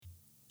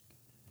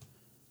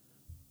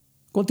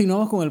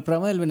Continuamos con el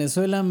programa del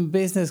Venezuelan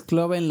Business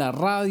Club en la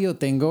radio.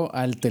 Tengo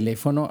al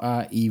teléfono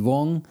a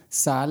Ivonne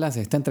Salas.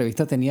 Esta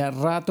entrevista tenía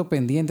rato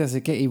pendiente,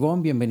 así que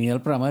Ivonne, bienvenida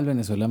al programa del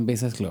Venezuelan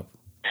Business Club.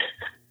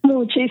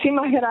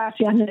 Muchísimas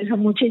gracias,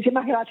 Nelson.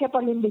 Muchísimas gracias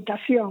por la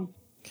invitación.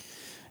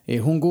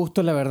 Es un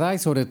gusto, la verdad, y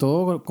sobre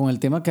todo con el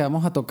tema que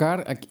vamos a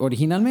tocar.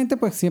 Originalmente,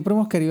 pues siempre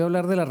hemos querido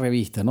hablar de la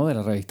revista, ¿no? De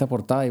la revista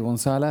Portada. Ivonne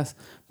Salas,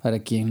 para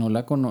quienes no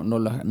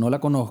la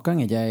conozcan,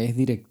 ella es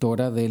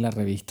directora de la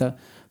revista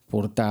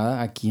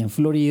Portada aquí en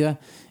Florida.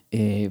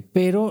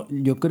 Pero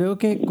yo creo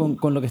que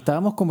con lo que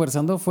estábamos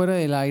conversando fuera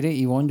del aire,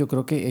 Ivonne, yo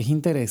creo que es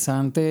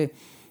interesante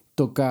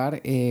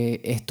tocar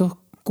estos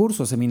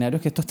cursos,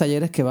 seminarios, estos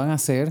talleres que van a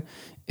hacer,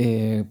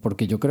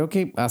 porque yo creo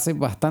que hace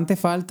bastante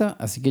falta,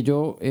 así que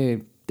yo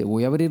te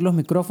voy a abrir los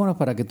micrófonos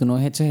para que tú nos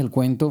eches el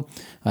cuento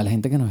a la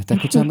gente que nos está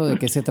escuchando de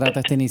qué se trata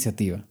esta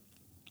iniciativa.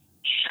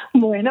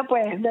 Bueno,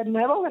 pues de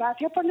nuevo,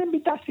 gracias por la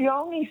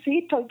invitación y sí,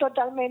 estoy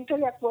totalmente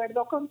de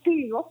acuerdo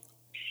contigo.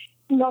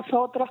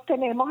 Nosotros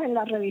tenemos en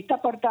la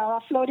revista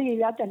Portada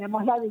Florida,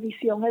 tenemos la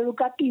división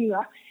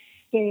educativa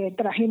que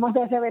trajimos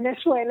desde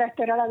Venezuela.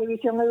 Esta era la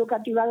división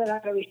educativa de la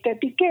revista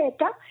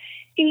Etiqueta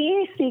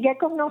y sigue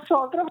con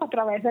nosotros a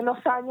través de los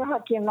años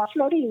aquí en la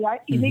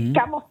Florida y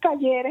dictamos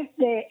talleres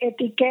de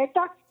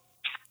etiqueta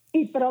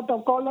y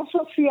protocolo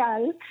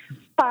social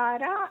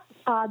para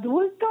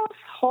adultos,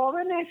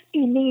 jóvenes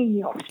y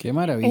niños. ¡Qué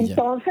maravilla!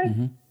 Entonces,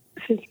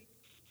 sí,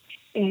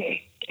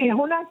 es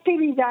una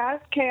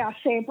actividad que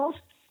hacemos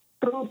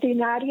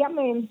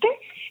rutinariamente.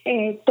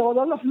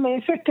 Todos los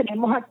meses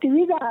tenemos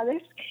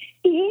actividades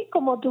y,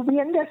 como tú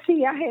bien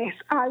decías, es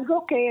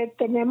algo que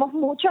tenemos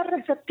mucha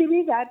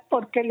receptividad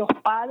porque los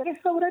padres,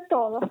 sobre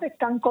todo,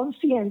 están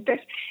conscientes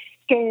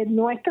que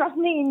nuestros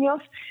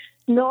niños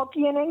no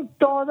tienen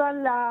toda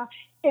la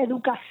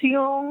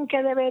educación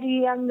que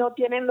deberían, no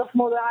tienen los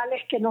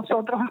modales que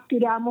nosotros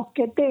aspiramos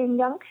que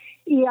tengan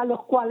y a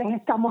los cuales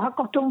estamos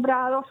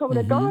acostumbrados,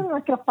 sobre todo en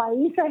nuestros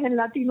países, en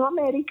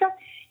Latinoamérica,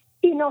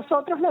 y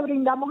nosotros le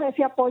brindamos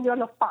ese apoyo a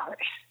los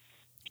padres.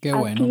 Qué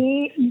bueno.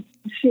 Aquí,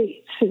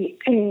 sí.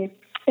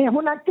 Es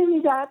una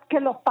actividad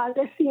que los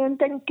padres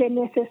sienten que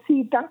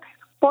necesitan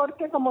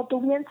porque, como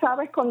tú bien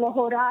sabes, con los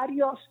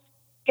horarios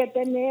que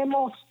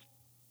tenemos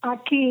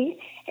aquí,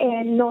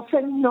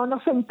 no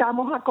nos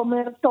sentamos a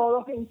comer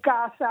todos en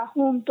casa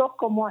juntos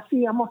como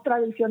hacíamos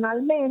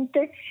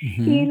tradicionalmente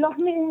y los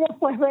niños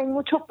pues ven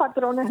muchos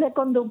patrones de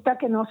conducta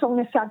que no son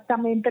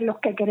exactamente los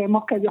que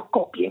queremos que ellos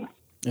copien.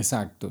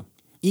 Exacto.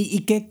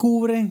 ¿Y qué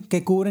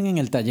cubren en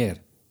el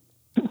taller?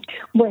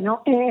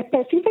 Bueno,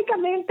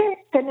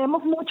 específicamente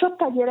tenemos muchos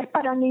talleres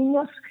para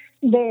niños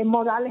de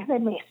modales de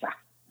mesa.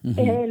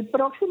 El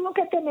próximo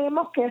que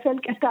tenemos, que es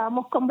el que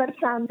estábamos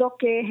conversando,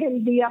 que es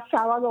el día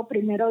sábado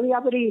 1 de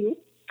abril,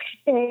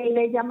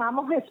 le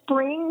llamamos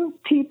Spring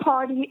Tea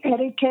Party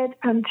Etiquette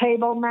and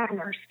Table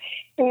Manners.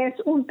 Es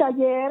un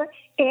taller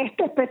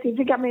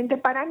específicamente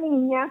para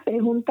niñas,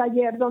 es un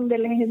taller donde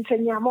les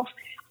enseñamos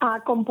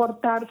a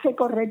comportarse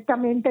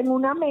correctamente en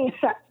una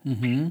mesa,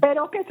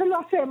 pero que se lo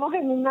hacemos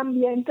en un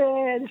ambiente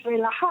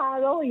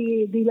relajado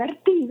y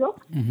divertido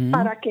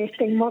para que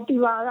estén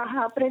motivadas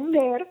a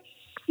aprender.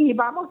 Y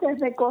vamos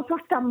desde cosas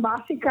tan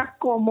básicas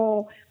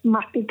como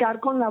masticar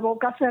con la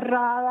boca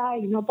cerrada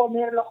y no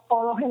poner los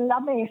codos en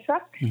la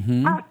mesa,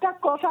 hasta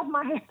cosas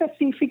más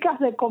específicas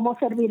de cómo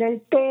servir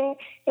el té,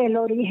 el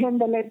origen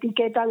de la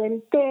etiqueta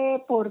del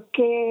té, por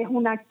qué es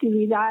una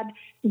actividad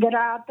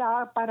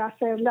grata para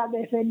hacerla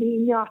desde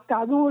niño hasta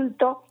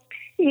adulto.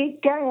 Y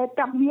que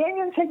también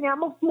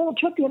enseñamos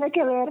mucho, tiene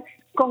que ver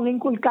con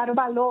inculcar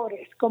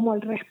valores como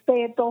el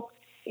respeto,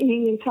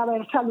 y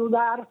saber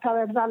saludar,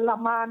 saber dar la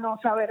mano,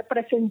 saber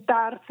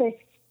presentarse.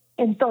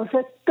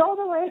 Entonces,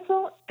 todo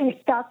eso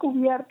está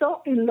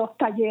cubierto en los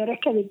talleres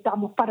que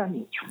dictamos para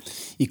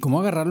niños. ¿Y cómo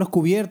agarrar los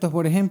cubiertos,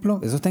 por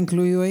ejemplo? ¿Eso está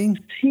incluido ahí?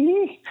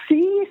 Sí,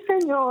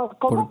 señor.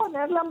 ¿Cómo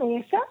poner la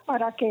mesa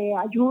para que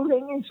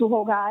ayuden en sus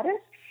hogares?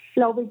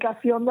 La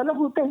ubicación de los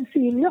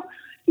utensilios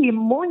y,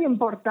 muy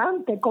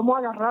importante, cómo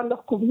agarrar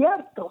los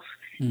cubiertos.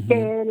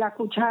 Que la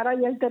cuchara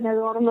y el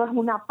tenedor no es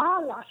una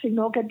pala,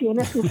 sino que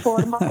tiene su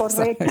forma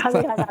correcta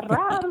de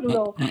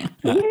agarrarlo.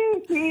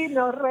 Sí,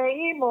 nos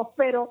reímos,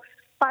 pero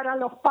para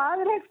los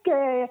padres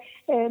que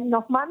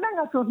nos mandan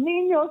a sus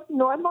niños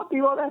no es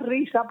motivo de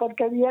risa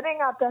porque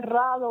vienen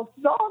aterrados.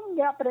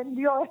 ¿Dónde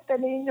aprendió este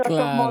niño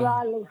esos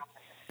modales?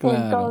 Claro.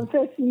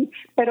 Entonces sí,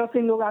 pero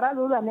sin lugar a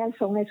duda,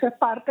 Nelson, eso es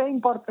parte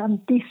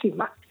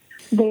importantísima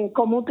de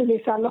cómo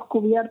utilizar los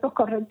cubiertos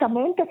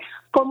correctamente,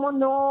 cómo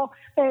no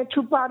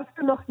chuparse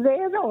los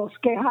dedos,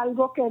 que es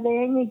algo que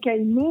ven y que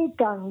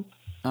imitan,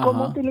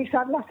 cómo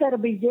utilizar la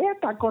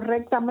servilleta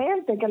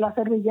correctamente, que la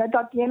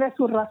servilleta tiene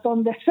su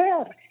razón de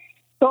ser.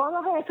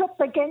 Todos esos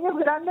pequeños,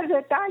 grandes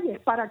detalles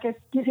para que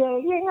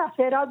lleguen a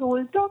ser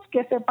adultos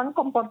que sepan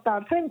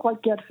comportarse en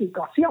cualquier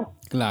situación.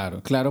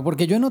 Claro,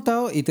 porque yo he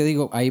notado, y te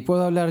digo, ahí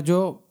puedo hablar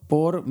yo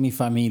por mi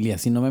familia,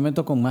 si no me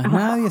meto con más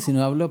nadie, si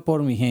no hablo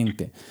por mi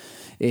gente.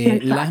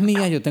 Las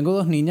mías, yo tengo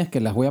 2 niñas que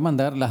las voy a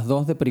mandar las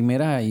 2 de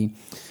primera ahí.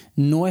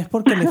 no es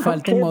porque le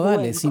falten Qué modales,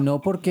 bueno.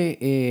 sino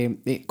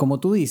porque, como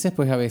tú dices,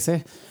 pues a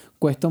veces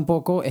cuesta un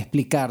poco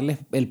explicarles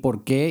el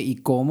por qué y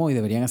cómo y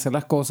deberían hacer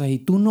las cosas. Y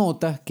tú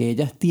notas que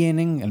ellas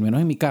tienen, al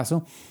menos en mi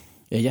caso,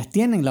 ellas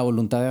tienen la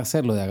voluntad de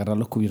hacerlo, de agarrar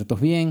los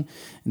cubiertos bien,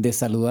 de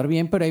saludar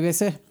bien, pero hay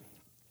veces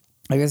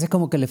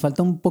como que le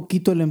falta un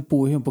poquito el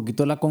empuje, un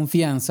poquito la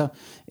confianza.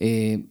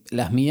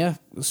 Las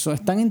mías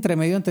están entre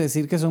medio entre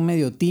decir que son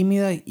medio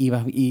tímidas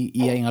y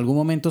en algún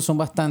momento son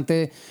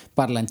bastante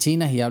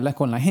parlanchinas y hablas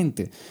con la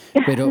gente.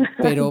 Sí,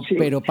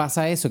 Pero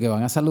pasa eso, que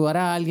van a saludar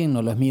a alguien,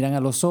 no los miran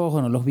a los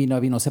ojos,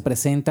 no se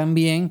presentan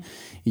bien.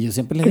 Y yo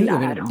siempre les digo,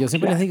 claro,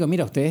 claro.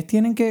 mira,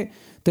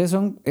 ustedes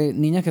son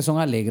niñas que son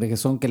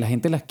alegres, que la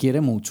gente las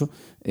quiere mucho.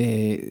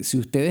 Si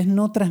ustedes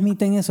no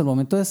transmiten eso al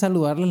momento de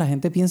saludarles, la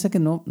gente piensa que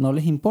no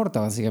les importa,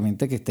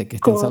 básicamente, que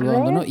estén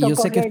saludándonos. Y Correcto, yo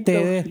sé que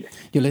correcto.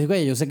 yo les digo a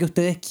ellos, yo sé que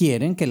ustedes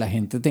quieren que la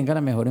gente tenga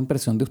la mejor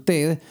impresión de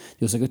ustedes.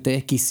 Yo sé que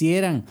ustedes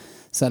quisieran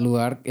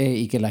saludar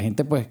y que la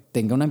gente pues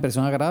tenga una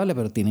impresión agradable,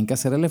 pero tienen que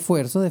hacer el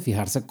esfuerzo de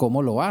fijarse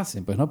cómo lo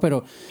hacen, pues, ¿no?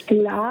 Pero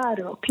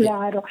Claro,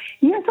 claro.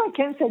 Y eso hay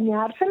que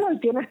enseñárselo y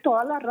tienes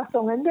toda la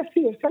razón en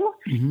decírselo,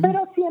 ujú,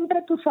 pero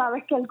siempre tú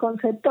sabes que el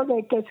concepto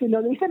de que si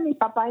lo dicen mi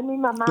papá y mi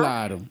mamá,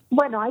 claro,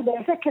 bueno, hay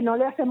veces que no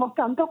le hacemos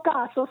tanto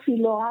caso, si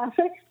lo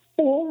hace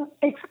un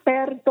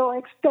experto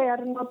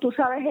externo, tú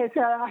sabes ese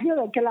adagio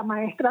de que la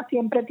maestra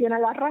siempre tiene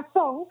la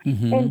razón,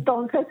 ujú,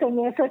 entonces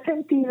en ese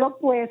sentido,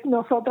 pues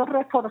nosotros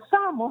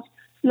reforzamos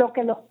lo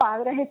que los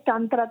padres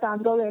están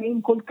tratando de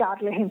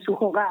inculcarles en sus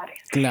hogares.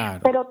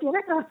 claro, Pero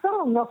tienes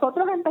razón,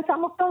 nosotros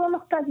empezamos todos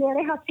los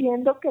talleres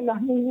haciendo que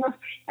los niños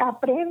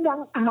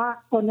aprendan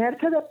a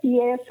ponerse de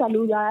pie,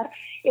 saludar,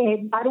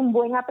 dar un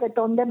buen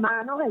apretón de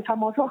manos, el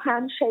famoso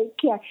handshake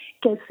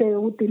que se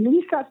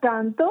utiliza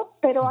tanto,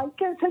 pero hay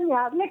que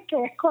enseñarles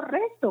que es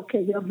correcto que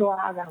ellos lo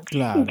hagan y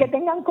claro. que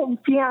tengan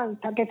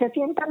confianza, que se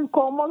sientan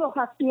cómodos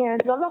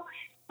haciéndolo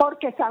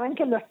porque saben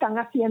que lo están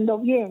haciendo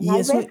bien. Y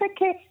Hay eso, veces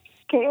que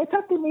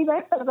esa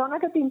timidez, perdona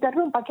que te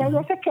interrumpa, que hay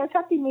veces que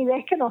esa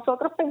timidez que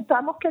nosotros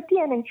pensamos que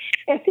tienen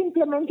es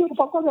simplemente un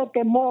poco de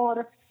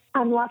temor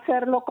a no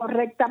hacerlo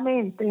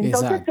correctamente.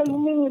 Entonces se exacto.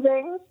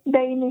 inhiben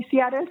de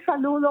iniciar el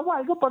saludo o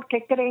algo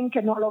porque creen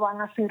que no lo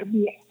van a hacer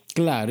bien.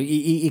 Claro,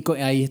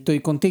 ahí estoy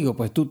contigo.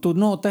 Pues tú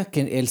notas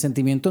que el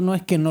sentimiento no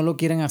es que no lo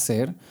quieran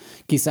hacer,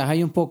 quizás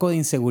hay un poco de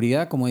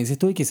inseguridad, como dices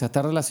tú, y quizás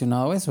está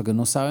relacionado a eso, que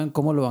no saben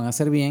cómo lo van a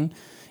hacer bien,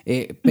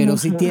 pero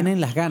sí Ujú.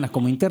 tienen las ganas,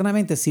 como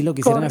internamente sí lo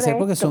quisieran hacer,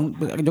 porque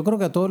Correcto, yo creo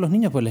que a todos los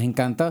niños pues les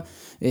encanta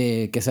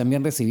que sean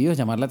bien recibidos,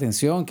 llamar la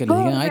atención, que les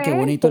digan, ay, qué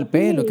bonito el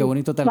correcto, pelo, qué sí.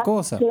 bonito tal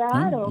cosa, ¿no?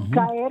 Claro, Ujú.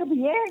 caer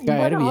bien.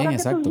 Caer Bueno, bien, ahora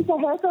que tú exacto. dices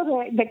eso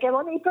de qué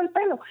bonito el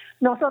pelo,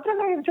 nosotros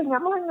les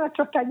enseñamos en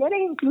nuestros talleres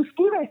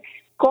inclusive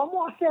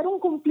cómo hacer un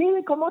cumplido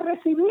y cómo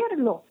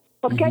recibirlo.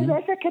 Porque hay Ujú.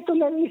 veces que tú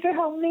le dices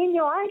a un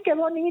niño, ay, qué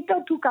bonito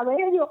tu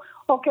cabello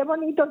o qué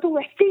bonito tu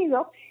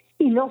vestido,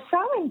 y no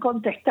saben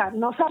contestar,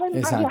 no saben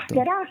dar las Exacto.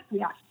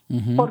 gracias,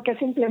 Ujú. porque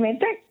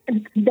simplemente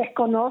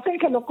desconocen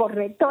que lo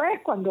correcto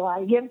es cuando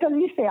alguien te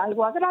dice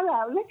algo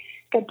agradable,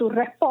 que tú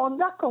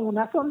respondas con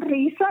una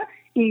sonrisa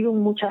y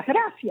un muchas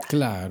gracias.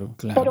 Claro,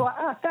 claro. Pero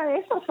hasta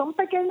eso son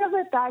pequeños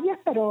detalles,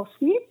 pero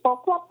sí,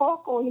 poco a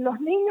poco. Y los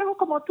niños,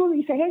 como tú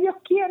dices, ellos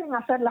quieren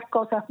hacer las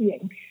cosas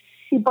bien.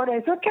 Y por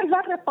eso es que es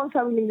la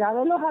responsabilidad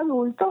de los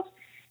adultos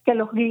que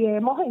los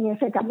guiemos en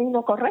ese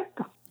camino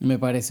correcto. Me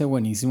parece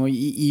buenísimo.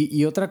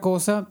 Y otra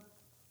cosa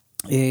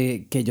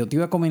que yo te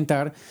iba a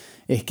comentar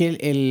es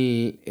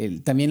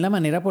que también la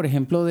manera, por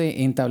ejemplo,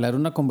 de entablar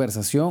una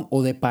conversación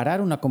o de parar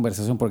una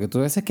conversación, porque tú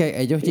veces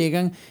que ellos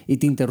llegan y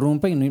te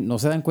interrumpen y no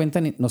se dan cuenta,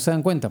 no se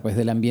dan cuenta pues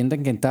del ambiente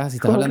en que estás, si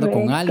estás hablando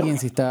con Correcto. alguien,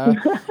 si estás,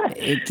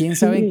 quién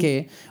sabe en Sí,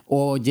 qué,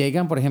 o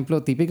llegan, por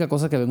ejemplo, típica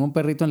cosa que ven un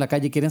perrito en la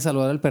calle y quieren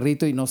saludar al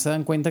perrito y no se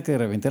dan cuenta que de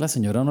repente a la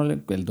señora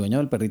el dueño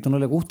del perrito no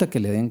le gusta que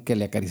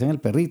le acaricien el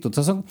perrito.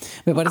 Entonces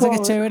me parece que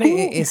es chévere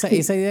sí, esa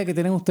sí, idea que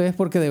tienen ustedes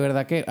porque de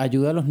verdad que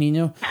ayuda a los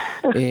niños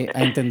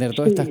a entender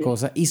todas estas sí,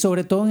 cosas. Y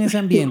sobre todo en ese sí.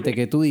 ambiente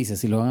que tú dices,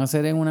 si lo van a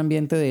hacer en un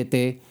ambiente de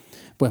té,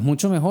 pues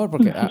mucho mejor,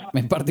 porque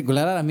en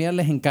particular a las mías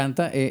les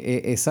encanta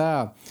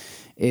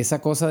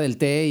esa cosa del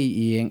té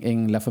y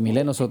en la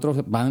familia de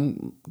nosotros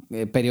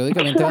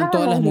periódicamente van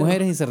todas las Claro.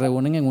 mujeres y se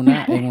reúnen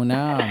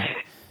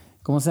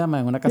 ¿cómo se llama?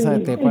 En una casa de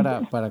Sí, té para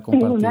en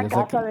compartir. una O sea que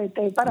casa de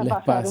té para les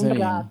pasar pase un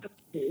bien, rato.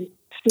 Sí,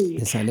 sí.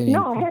 les sale bien.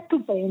 No, es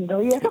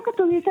estupendo. Y eso que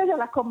tú dices de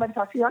las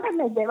conversaciones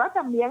me lleva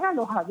también a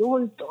los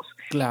adultos,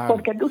 Claro.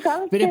 porque tú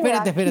sabes Pero que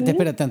aquí,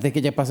 espérate, antes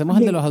que ya pasemos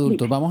al de los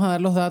adultos, dime, vamos a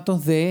dar los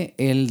datos de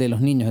el de los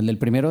niños, el del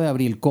 1 de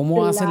abril.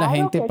 ¿Cómo hace la claro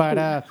gente que sí.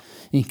 para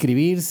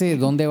inscribirse?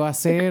 ¿Dónde va a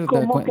ser?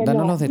 ¿Cómo que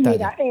Danos los no? detalles.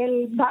 Mira,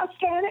 va a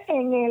ser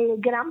en el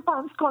Grand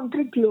Palms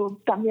Country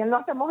Club. También lo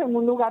hacemos en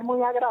un lugar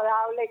muy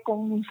agradable, con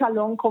un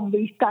salón con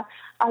vista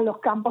a los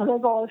campos de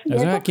golf y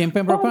Eso es eso, aquí en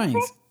Pembroke porque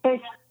Pines.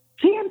 es,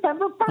 sí, en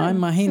Pembroke Ah, Pines, en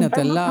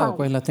imagínate, al Pembroke lado,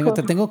 pues Pines.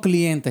 te tengo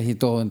clientes y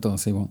todo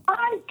entonces, Ivonne.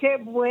 Ay, qué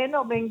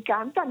bueno, me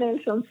encanta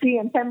Nelson. Sí,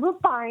 en Pembroke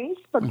Pines,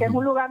 porque es Ujú.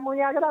 un lugar muy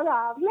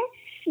agradable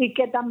y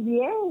que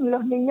también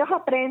los niños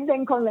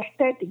aprenden con la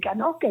estética,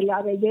 ¿no? Que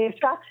la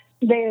belleza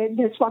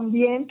de su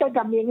ambiente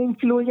también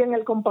influye en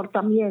el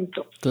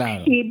comportamiento.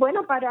 Claro. Y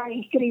bueno, para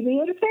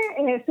inscribirse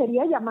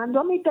sería llamando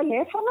a mi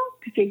teléfono,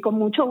 que con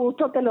mucho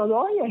gusto te lo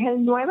doy, es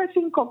el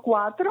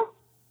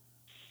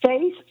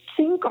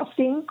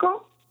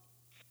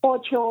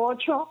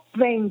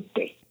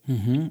 954-655-8820.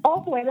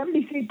 O pueden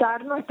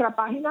visitar nuestra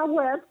página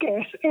web, que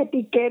es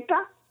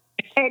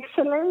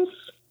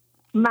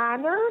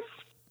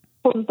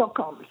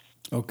etiquetaexcellencemanners.com.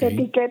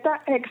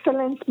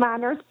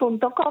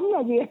 etiquetaexcellencemanners.com, y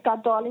allí está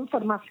toda la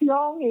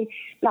información y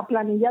la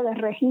planilla de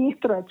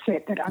registro,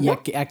 etcétera, ¿no? ¿Y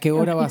a qué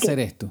hora va a ser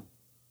esto?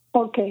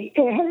 Ok, es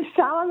el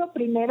sábado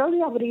 1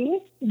 de abril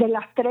de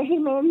las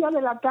 3:30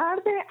 de la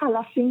tarde a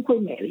las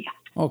 5:30.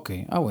 Ok,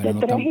 bueno.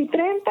 De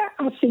 3:30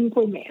 a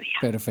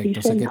 5:30. Perfecto,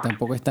 o sea que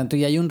tampoco es tanto.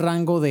 ¿Y hay un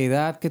rango de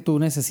edad que tú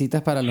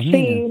necesitas para los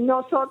niños? Sí,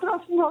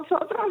 nosotros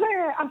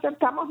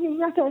aceptamos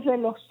niñas desde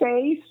los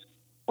 6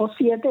 o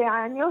 7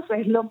 años,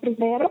 es lo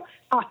primero,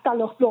 hasta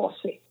los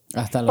 12.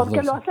 Hasta los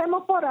Porque 12. lo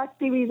hacemos por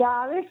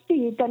actividades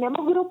y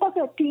tenemos grupos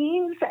de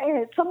teens.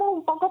 Somos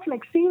un poco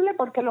flexibles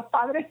porque los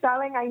padres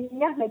saben, hay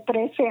niñas de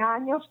 13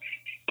 años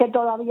que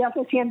todavía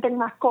se sienten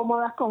más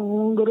cómodas con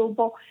un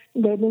grupo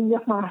de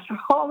niños más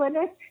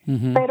jóvenes,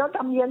 pero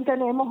también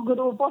tenemos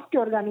grupos que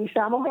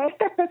organizamos.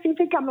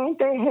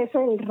 Específicamente ese es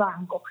el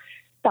rango.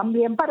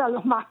 También para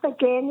los más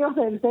pequeños,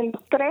 desde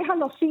los 3 a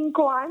los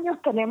 5 años,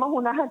 tenemos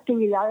unas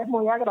actividades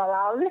muy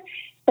agradables,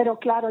 pero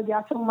claro,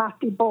 ya son más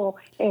tipo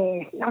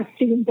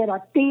así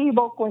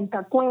interactivo,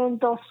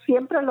 cuentacuentos.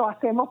 Siempre lo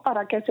hacemos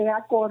para que sea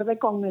acorde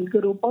con el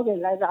grupo, de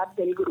la edad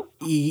del grupo.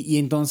 Y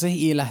entonces,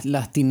 ¿y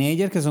las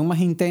teenagers que son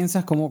más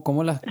intensas,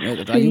 cómo las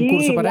hay un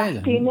curso para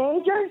ellas?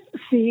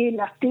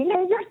 Las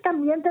teenagers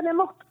también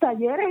tenemos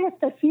talleres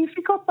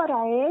específicos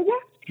para ellas,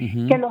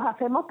 que los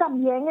hacemos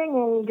también en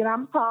el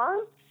Grand Palm.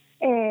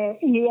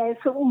 Y es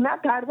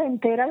una tarde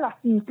entera.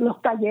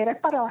 Los talleres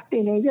para las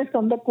teenagers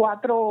son de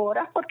 4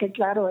 horas, porque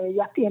claro,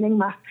 ellas tienen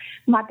más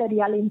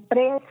material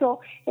impreso,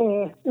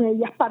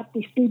 ellas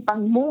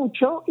participan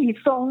mucho y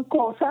son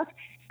cosas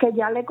que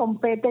ya le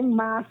competen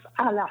más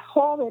a las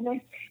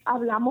jóvenes.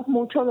 Hablamos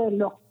mucho de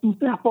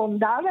las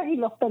bondades y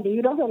los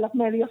peligros de los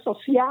medios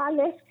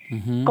sociales,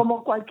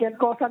 como cualquier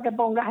cosa que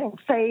pongas en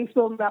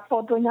Facebook, la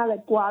foto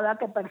inadecuada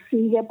te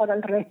persigue por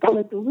el resto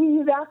de tu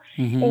vida.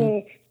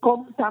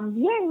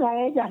 También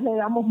a ellas le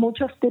damos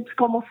muchos tips,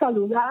 cómo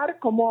saludar,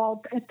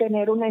 cómo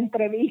tener una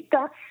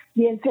entrevista,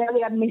 bien sea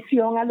de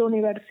admisión a la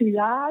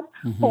universidad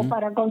o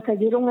para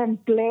conseguir un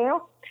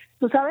empleo.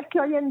 Tú sabes que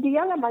hoy en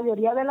día la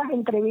mayoría de las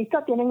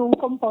entrevistas tienen un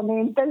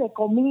componente de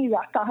comida,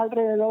 estás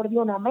alrededor de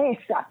una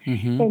mesa.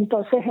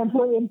 Entonces es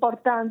muy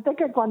importante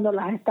que cuando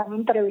las están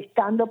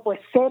entrevistando pues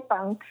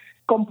sepan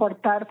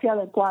comportarse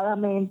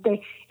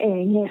adecuadamente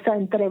en esa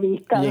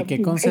entrevista. Oye,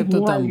 qué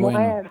concepto tan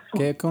bueno.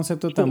 Qué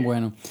concepto tan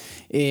bueno.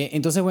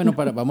 Entonces, bueno,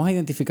 vamos a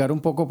identificar un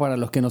poco para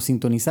los que nos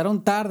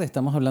sintonizaron tarde.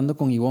 Estamos hablando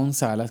con Ivonne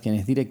Salas, quien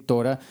es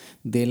directora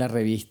de la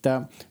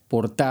revista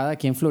Portada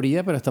aquí en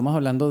Florida, pero estamos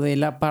hablando de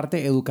la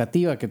parte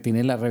educativa que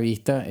tiene la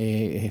revista,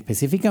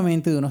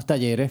 específicamente de unos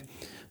talleres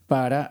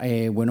para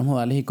buenos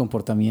modales y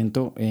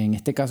comportamiento, en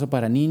este caso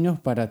para niños,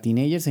 para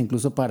teenagers e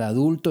incluso para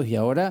adultos. Y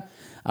ahora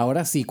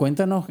sí,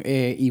 cuéntanos,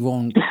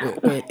 Ivonne,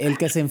 el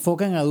que se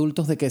enfoca en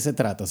adultos, ¿de qué se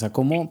trata? O sea,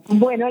 ¿cómo?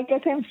 Bueno, el que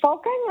se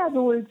enfoca en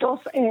adultos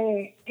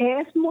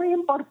es muy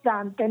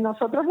importante.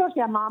 Nosotros los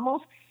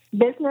llamamos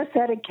business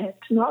etiquette,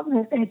 ¿no?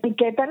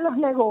 Etiqueta en los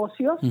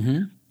negocios,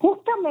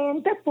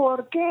 justamente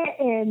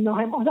porque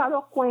nos hemos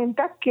dado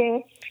cuenta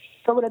que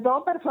sobre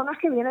todo personas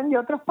que vienen de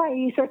otros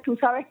países, tú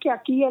sabes que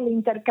aquí el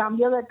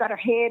intercambio de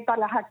tarjetas,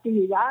 las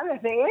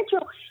actividades, de hecho,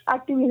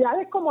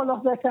 actividades como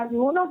los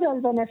desayunos del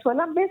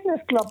Venezuelan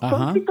Business Club,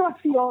 son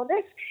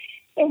situaciones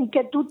en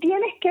que tú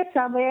tienes que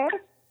saber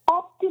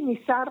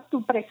optimizar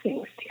tu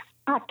presencia.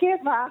 ¿A qué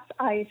vas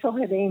a esos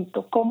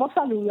eventos? ¿Cómo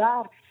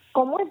saludar?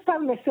 ¿Cómo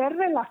establecer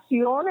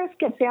relaciones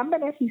que sean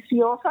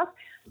beneficiosas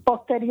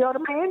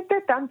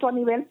posteriormente, tanto a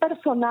nivel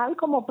personal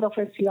como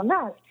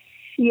profesional?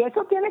 Y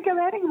eso tiene que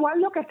ver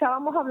igual lo que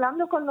estábamos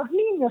hablando con los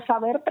niños,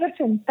 saber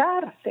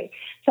presentarse,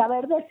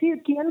 saber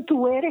decir quién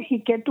tú eres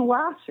y qué tú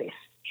haces.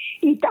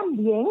 Y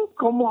también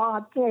cómo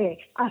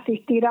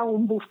asistir a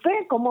un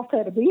buffet, cómo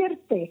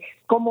servirte,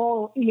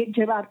 cómo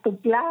llevar tu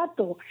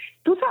plato.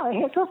 Tú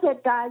sabes, esos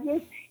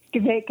detalles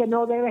de que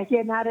no debes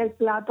llenar el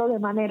plato de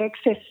manera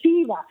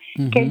excesiva,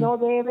 que no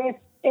debes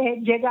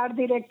llegar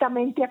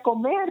directamente a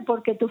comer,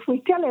 porque tú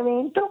fuiste al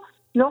evento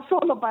no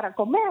solo para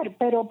comer,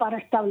 pero para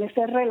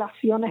establecer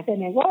relaciones de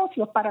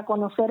negocios, para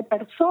conocer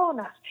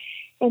personas.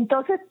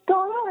 Entonces,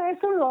 todo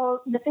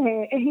eso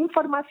es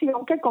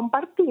información que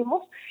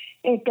compartimos,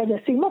 que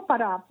decimos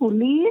para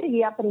pulir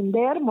y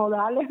aprender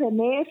modales de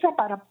mesa,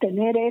 para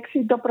obtener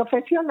éxito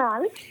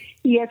profesional,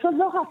 y esos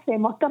los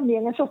hacemos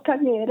también, esos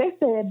talleres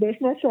de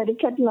Business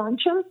Etiquette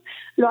Luncheons,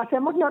 lo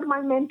hacemos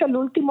normalmente el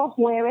último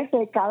jueves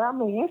de cada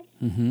mes.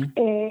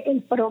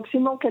 El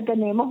próximo que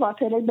tenemos va a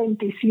ser el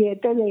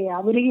 27 de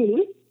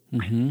abril,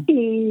 Ujú.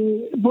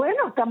 Y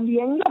bueno,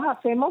 también los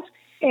hacemos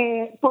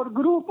por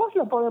grupos,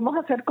 lo podemos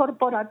hacer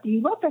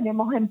corporativo.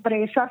 Tenemos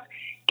empresas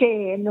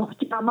que nos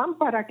llaman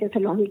para que se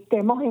los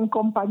dictemos en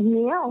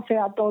compañía, o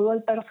sea, todo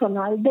el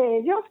personal de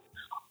ellos,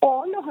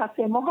 o los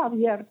hacemos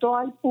abierto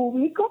al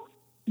público,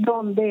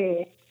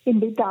 donde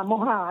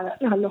invitamos a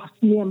los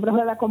miembros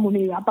de la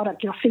comunidad para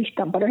que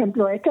asistan. Por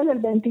ejemplo, este del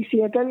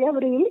 27 de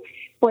abril,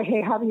 pues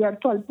es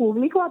abierto al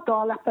público, a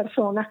todas las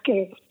personas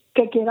que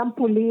quieran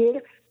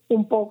pulir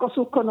un poco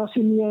sus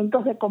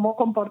conocimientos de cómo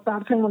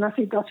comportarse en una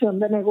situación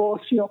de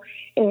negocio,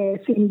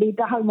 si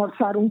invitas a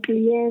almorzar un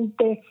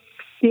cliente,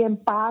 quién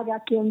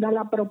paga, quién da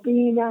la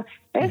propina,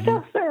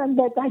 esos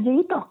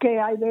detallitos que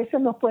hay veces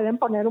nos pueden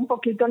poner un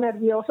poquito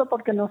nerviosos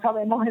porque no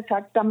sabemos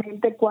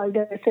exactamente cuál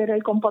debe ser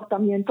el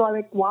comportamiento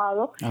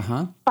adecuado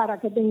Ajá. para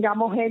que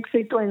tengamos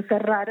éxito en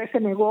cerrar ese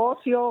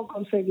negocio o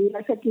conseguir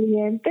ese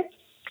cliente.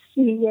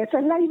 Y esa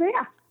es la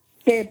idea,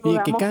 que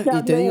podamos Y te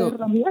darle digo,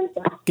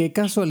 herramientas. qué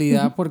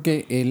casualidad,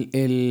 porque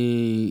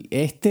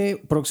este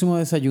próximo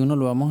desayuno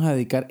lo vamos a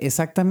dedicar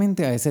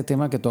exactamente a ese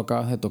tema que tú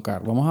acabas de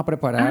tocar. Vamos a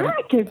preparar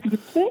Qué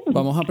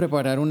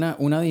bien.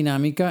 una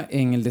dinámica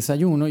en el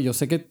desayuno. Yo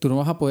sé que tú no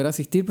vas a poder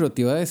asistir, pero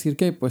te iba a decir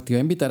que pues te iba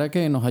a invitar a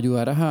que nos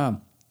ayudaras a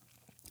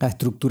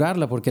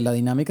estructurarla, porque la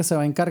dinámica se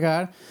va a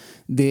encargar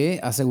de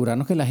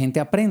asegurarnos que la gente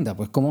aprenda,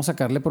 pues cómo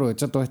sacarle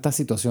provecho a todas estas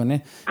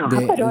situaciones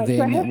Pero de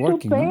eso es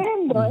networking, ¿no?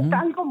 estupendo, es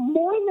algo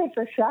muy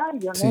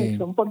necesario, Sí.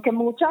 Nelson, porque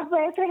muchas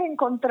veces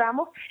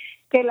encontramos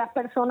que las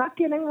personas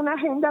tienen una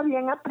agenda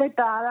bien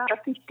apretada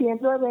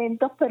asistiendo a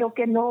eventos, pero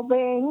que no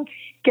ven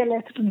que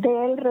les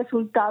dé el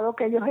resultado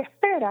que ellos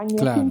esperan. Y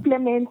Claro. es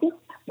simplemente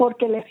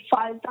porque les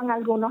faltan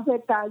algunos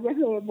detalles,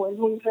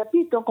 vuelvo y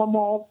repito,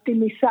 como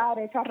optimizar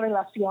esas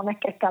relaciones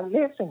que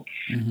establecen.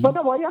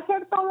 Bueno, voy a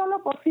hacer todo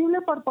lo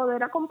posible por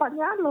poder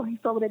acompañarlos, y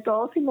sobre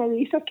todo si me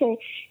dices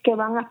que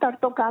van a estar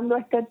tocando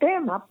este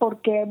tema,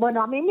 porque,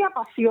 bueno, a mí me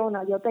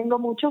apasiona. Yo tengo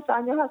muchos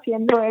años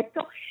haciendo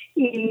esto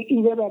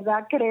y de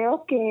verdad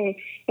creo que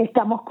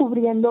estamos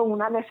cubriendo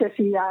una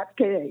necesidad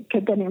que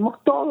tenemos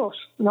todos,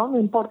 ¿no? No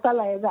importa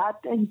la edad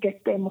en que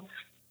estemos.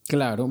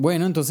 Claro,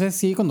 bueno, entonces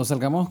sí, cuando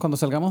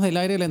salgamos del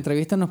aire de la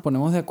entrevista nos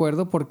ponemos de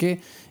acuerdo porque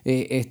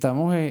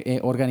estamos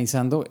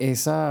organizando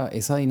esa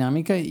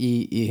dinámica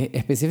y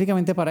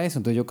específicamente para eso.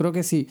 Entonces yo creo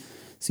que si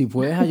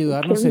puedes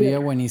ayudarnos Qué sería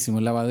bien.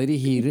 buenísimo. La va a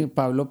dirigir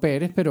Pablo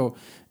Pérez, pero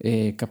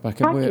capaz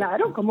que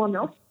Claro, cómo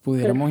no.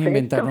 pudiéramos Perfecto.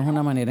 inventarnos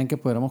una manera en que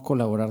pudiéramos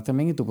colaborar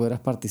también y tú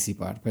pudieras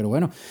participar. Pero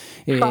bueno,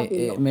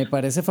 Fabuloso. me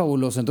parece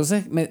fabuloso.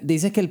 Entonces me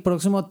dices que el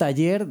próximo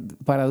taller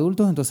para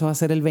adultos entonces va a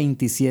ser el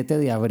 27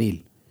 de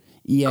abril.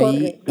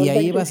 Correcto, Y el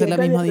ahí va a ser la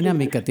 27 de misma abril.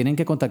 dinámica. Tienen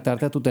que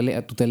contactarte a tu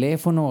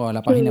teléfono o a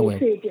la página web.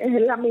 Sí,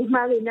 es la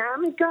misma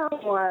dinámica,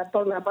 o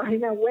por la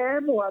página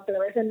web o a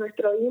través de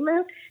nuestro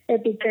email,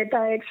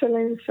 etiqueta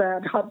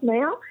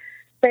excellence@hotmail.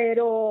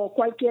 Pero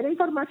cualquier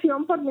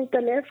información por mi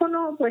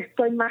teléfono, pues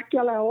estoy más que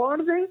a la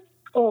orden,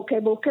 o que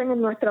busquen en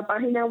nuestra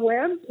página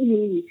web.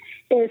 Y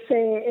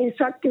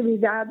esa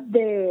actividad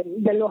de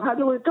los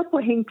adultos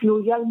pues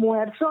incluye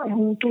almuerzo, es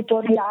un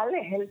tutorial,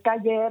 es el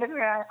taller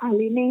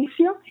al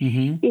inicio,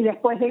 y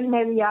después de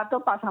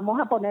inmediato pasamos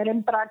a poner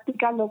en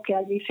práctica lo que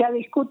allí se ha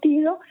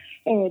discutido,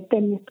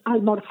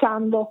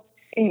 almorzando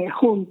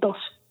juntos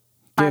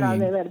para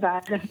de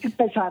verdad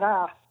empezar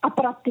a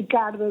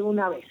practicar de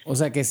una vez. O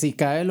sea que si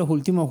cae los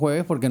últimos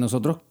jueves, porque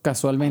nosotros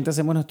casualmente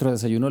hacemos nuestro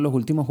desayuno los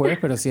últimos jueves,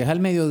 pero si es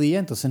al mediodía,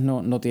 entonces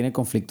no tiene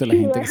conflicto la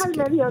gente que Es se al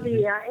quiere.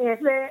 mediodía, es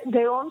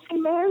de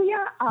 11:30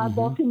 a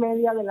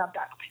 2:30 de la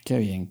tarde. Qué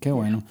bien, qué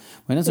bueno.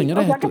 Bueno, Sí,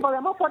 señores, o sea que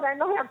podemos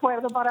ponernos de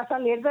acuerdo para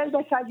salir del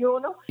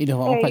desayuno y nos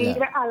vamos para ir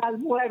allá. al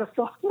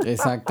almuerzo.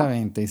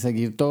 Exactamente, y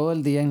seguir todo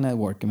el día en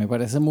network, que me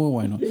parece muy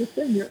bueno. Sí,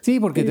 señor.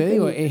 Sí, porque Sí, te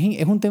digo, señor.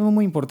 es un tema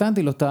muy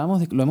importante y lo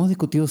hemos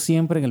discutido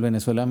siempre en el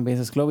Venezuelan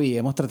Business Club y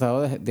hemos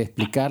tratado de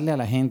explicarle a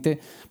la gente,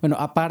 bueno,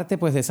 aparte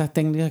pues de esas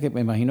técnicas que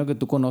me imagino que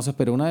tú conoces,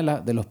 pero uno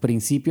de los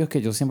principios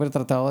que yo siempre he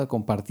tratado de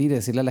compartir es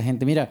decirle a la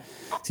gente, mira,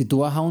 si tú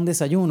vas a un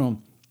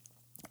desayuno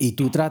y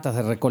tú tratas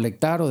de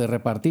recolectar o de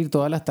repartir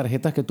todas las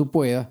tarjetas que tú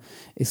puedas,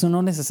 eso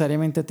no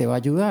necesariamente te va a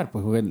ayudar,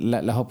 pues porque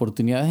las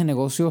oportunidades de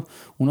negocio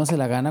uno se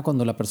la gana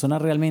cuando la persona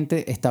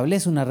realmente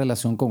establece una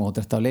relación con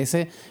otra,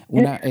 establece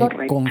una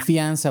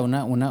confianza,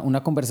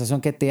 una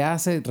conversación que te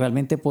hace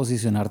realmente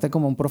posicionarte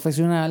como un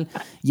profesional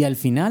y al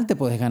final te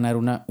puedes ganar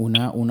una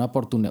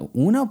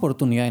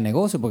oportunidad de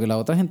negocio, porque la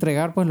otra es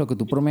entregar pues lo que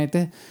tú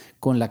prometes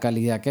con la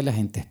calidad que la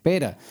gente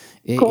espera.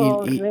 Y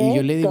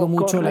yo le digo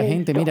mucho a la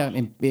gente, mira,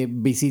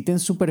 visiten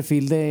su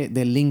perfil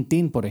de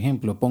LinkedIn, por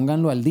ejemplo,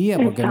 pónganlo al día,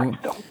 porque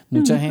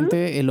mucha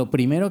gente lo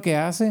primero que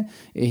hace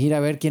es ir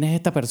a ver quién es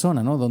esta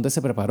persona, ¿no? ¿Dónde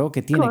se preparó?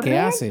 ¿Qué tiene? ¿Qué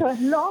hace?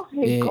 Es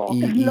lógico,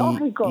 es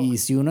lógico. Y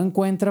si uno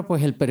encuentra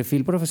pues el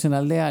perfil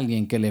profesional de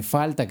alguien que le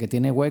falta, que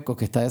tiene huecos,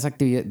 que está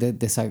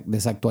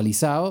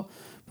desactualizado,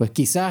 pues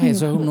quizás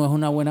eso no es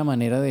una buena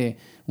manera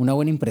una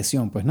buena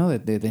impresión, pues, ¿no? De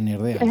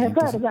tener de alguien. Es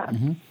verdad,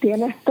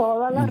 tienes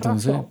toda la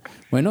razón.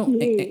 Bueno,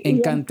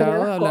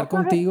 encantado de hablar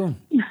contigo.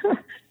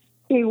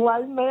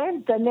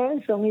 Igualmente,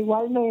 Nelson,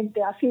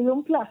 igualmente. Ha sido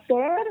un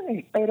placer.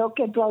 Espero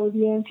que tu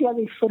audiencia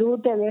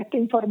disfrute de esta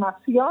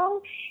información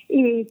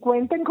y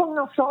cuenten con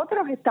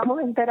nosotros.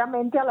 Estamos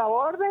enteramente a la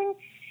orden.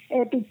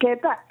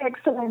 Etiqueta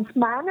Excellence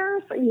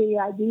Manners y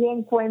allí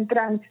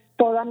encuentran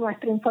toda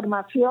nuestra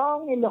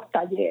información y los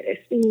talleres.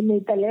 Y mi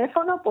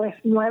teléfono, pues,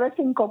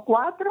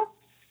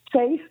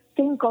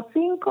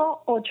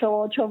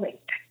 954-655-8820.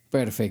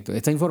 Perfecto.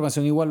 Esta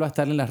información igual va a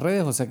estar en las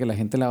redes, o sea que la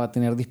gente la va a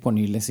tener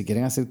disponible si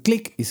quieren hacer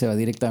clic y se va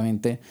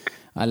directamente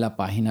a la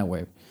página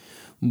web.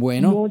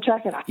 Bueno,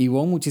 muchas gracias.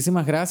 Ivonne,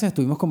 muchísimas gracias.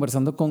 Estuvimos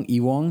conversando con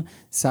Ivonne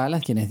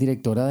Salas, quien es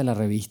directora de la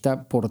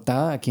revista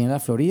Portada aquí en la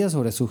Florida,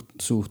 sobre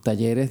sus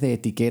talleres de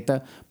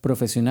etiqueta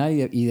profesional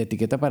y de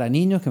etiqueta para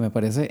niños, que me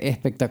parece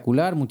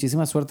espectacular.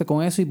 Muchísima suerte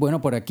con eso. Y bueno,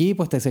 por aquí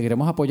pues te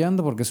seguiremos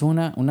apoyando porque eso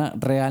es una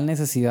real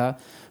necesidad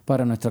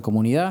para nuestra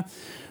comunidad.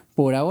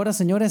 Por ahora,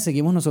 señores,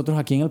 seguimos nosotros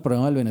aquí en el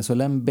programa del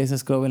Venezuelan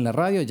Business Club en la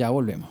radio. Ya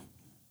volvemos.